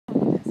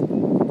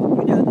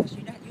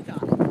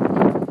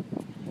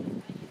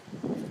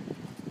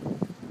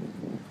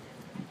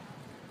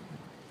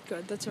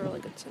good. That's a really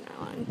good center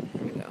line.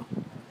 There we go.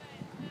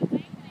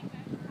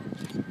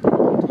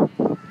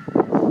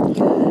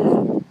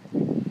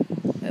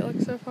 It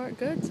looks so far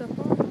good so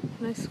far.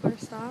 Nice square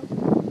stop.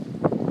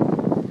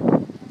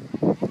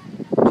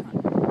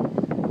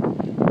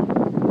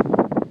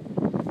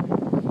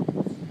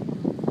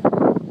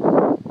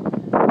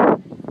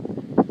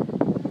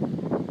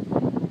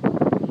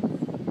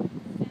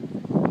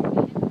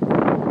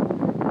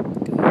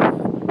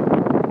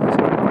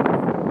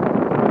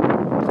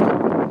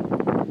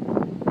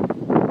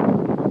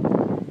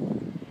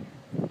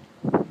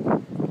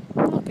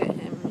 Look at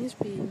him, he's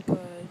being good.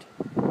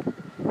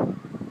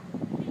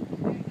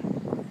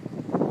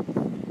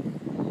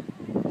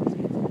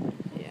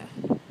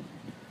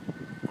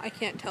 I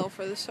can't tell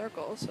for the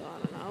circle, so I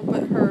don't know.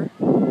 But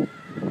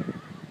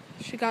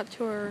she got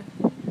to her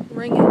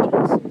ring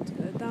edges. It's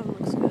good. That one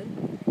looks good.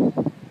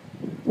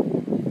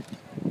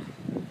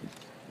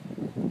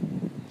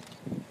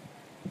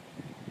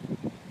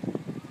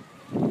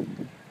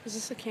 Is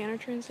this a canter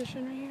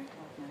transition right here?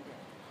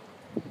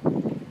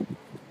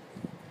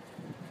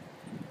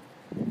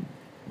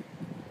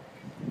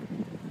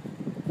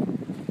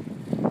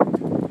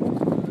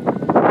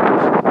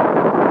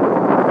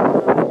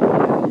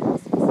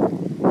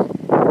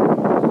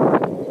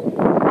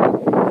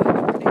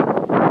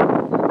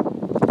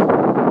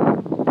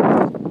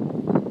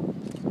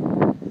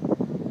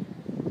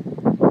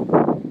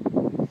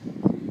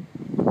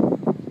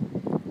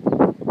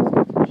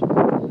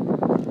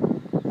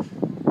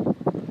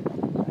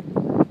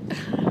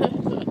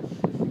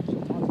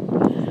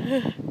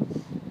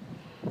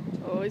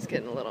 Oh, he's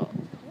getting a little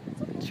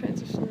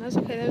transition. That's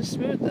okay, that was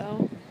smooth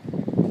though.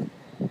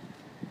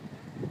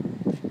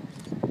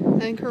 I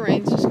think her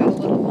reins just got a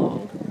little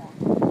long.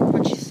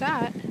 But she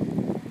sat.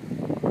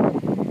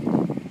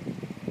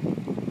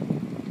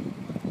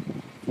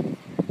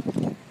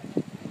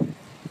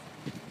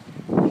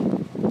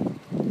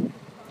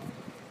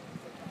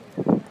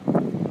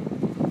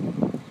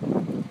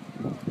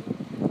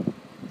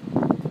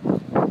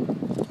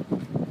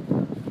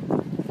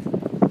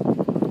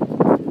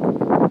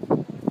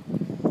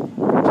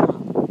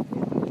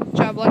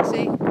 Job,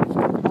 Lexi.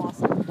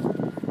 Awesome.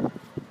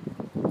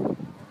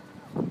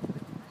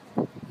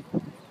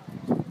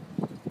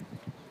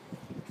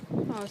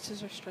 Oh, this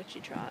is her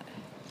stretchy trot.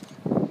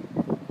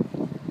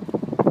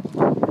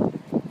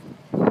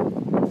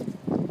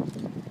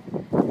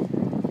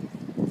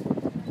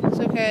 It's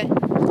okay.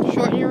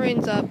 Shorten your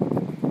reins up.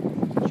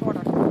 Short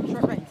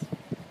reins.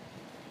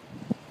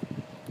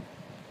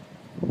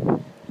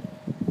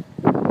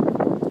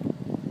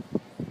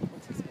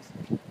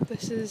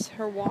 This is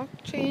her walk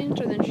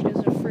change, and then she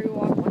does a free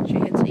walk once she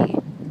hits 8.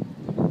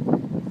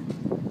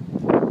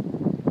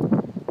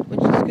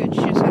 Which is good.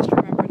 She just has to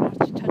remember not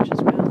to touch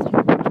his mouth too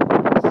much.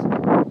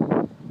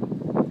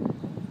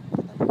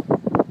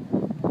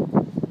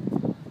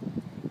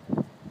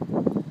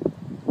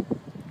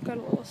 Got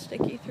a little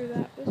sticky through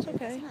that, but it's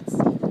okay.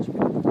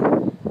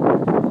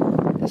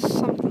 It's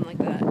something like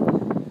that.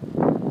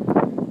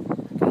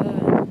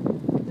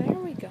 Good. There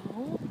we go.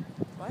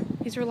 What?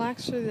 He's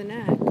relaxed through the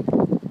neck.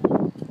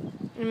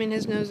 I mean,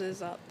 his nose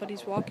is up, but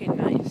he's walking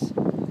nice.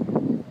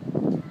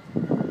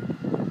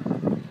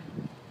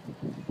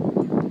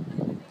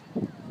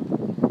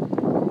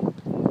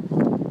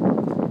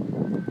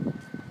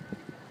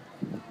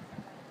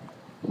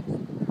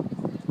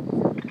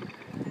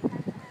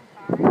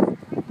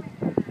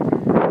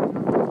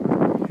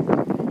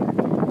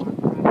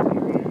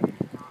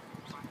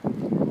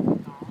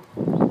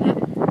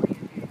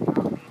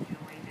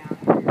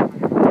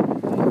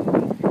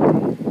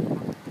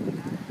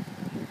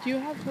 Do you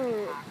have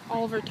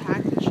all of her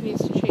tack that she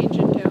needs to change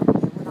into?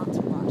 We're not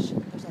to rush.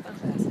 There's other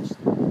classes to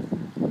take her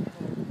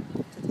time.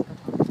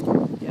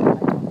 Yeah.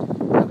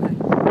 Okay.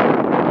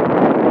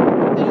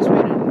 They just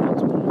made an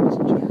announcement. I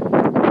wasn't sure.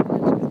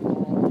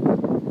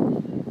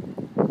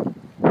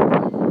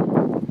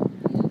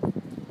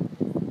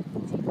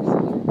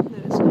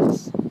 That is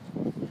nice.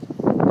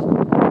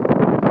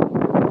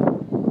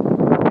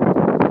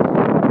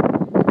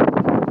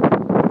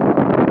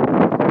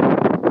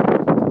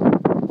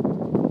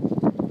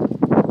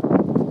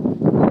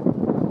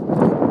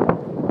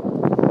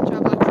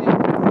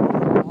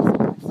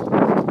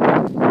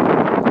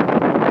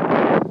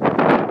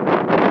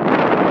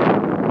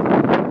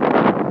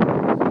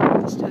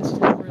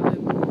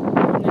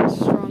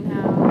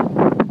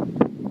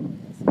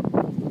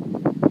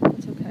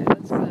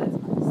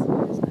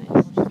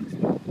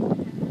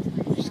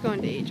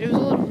 Going to age. It was a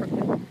little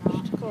crooked. She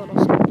took a little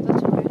step, but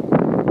that's okay. Yeah.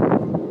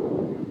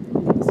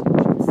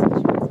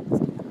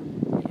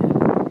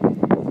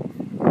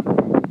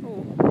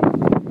 Oh.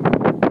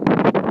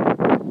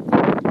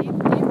 Deep.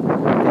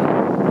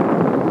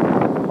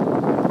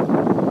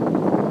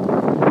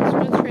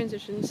 Smooth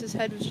transitions. His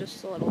head was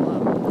just a little low,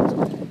 but that's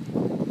okay.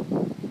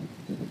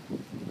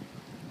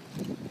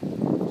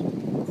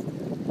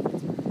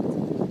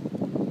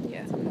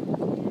 Yeah.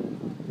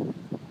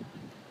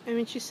 I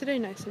mean, she's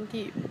sitting nice and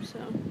deep, so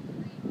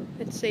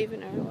it's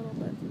saving her a little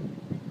bit.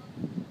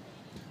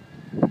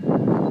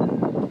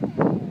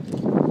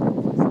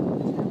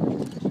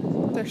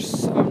 They're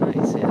so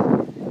nice, yeah.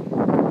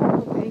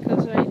 Okay, he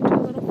goes right into a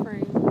little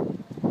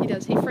frame. He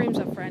does. He frames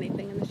up for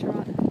anything in the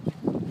shot.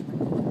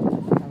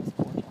 That was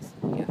gorgeous.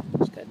 Yeah,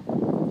 it's good.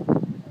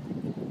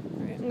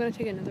 Alright, I'm going to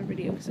take another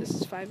video because this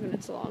is 5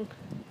 minutes long.